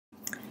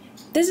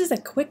This is a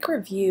quick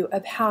review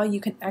of how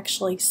you can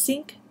actually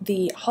sync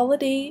the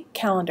holiday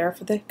calendar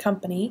for the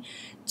company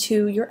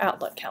to your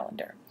Outlook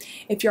calendar.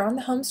 If you're on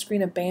the home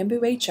screen of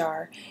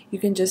BambooHR, you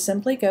can just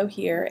simply go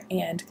here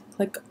and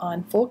click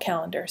on full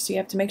calendar. So you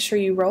have to make sure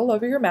you roll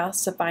over your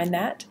mouse to find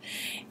that.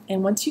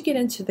 And once you get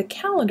into the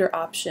calendar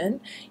option,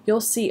 you'll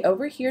see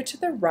over here to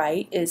the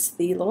right is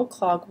the little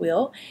cog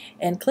wheel,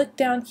 and click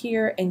down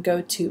here and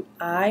go to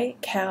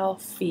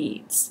iCal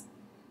feeds.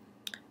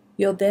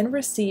 You'll then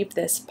receive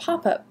this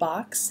pop-up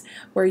box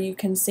where you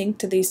can sync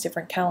to these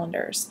different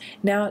calendars.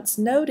 Now it's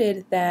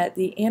noted that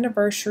the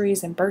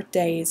anniversaries and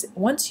birthdays,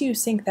 once you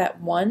sync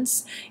that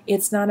once,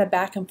 it's not a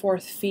back and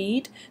forth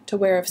feed to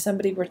where if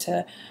somebody were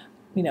to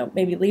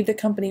maybe leave the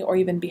company or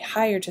even be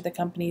hired to the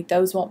company,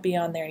 those won't be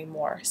on there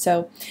anymore.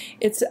 So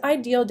it's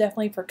ideal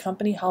definitely for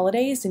company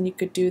holidays, and you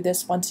could do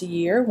this once a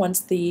year once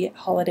the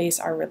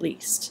holidays are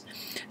released.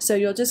 So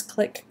you'll just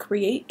click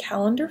Create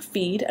Calendar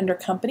Feed under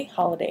Company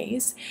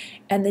Holidays,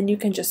 and then you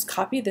can just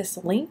copy this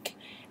link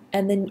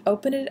and then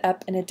open it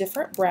up in a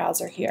different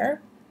browser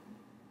here,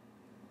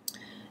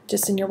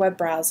 just in your web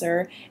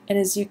browser, and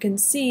as you can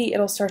see,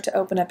 it'll start to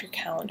open up your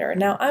calendar.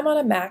 Now I'm on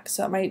a Mac,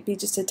 so it might be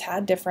just a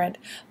tad different,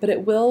 but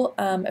it will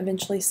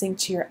eventually sync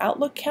to your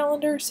Outlook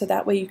calendar, so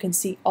that way you can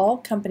see all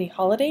company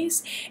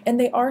holidays, and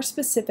they are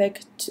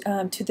specific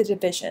to the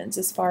divisions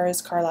as far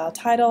as Carlisle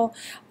Title,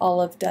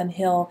 Olive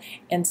Dunhill,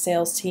 and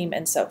Sales Team,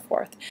 and so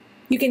forth.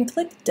 You can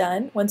click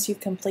Done once you've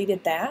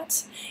completed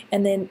that,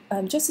 and then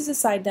just as a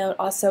side note,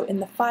 also in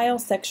the File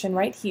section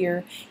right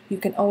here, you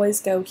can always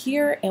go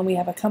here, and we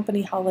have a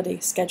company holiday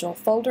schedule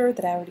folder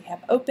that I already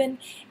have open,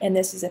 and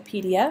this is a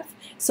PDF,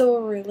 so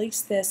we'll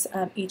release this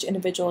each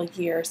individual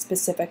year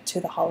specific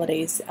to the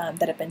holidays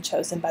that have been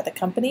chosen by the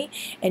company,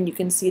 and you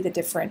can see the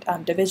different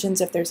divisions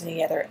if there's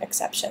any other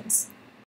exceptions.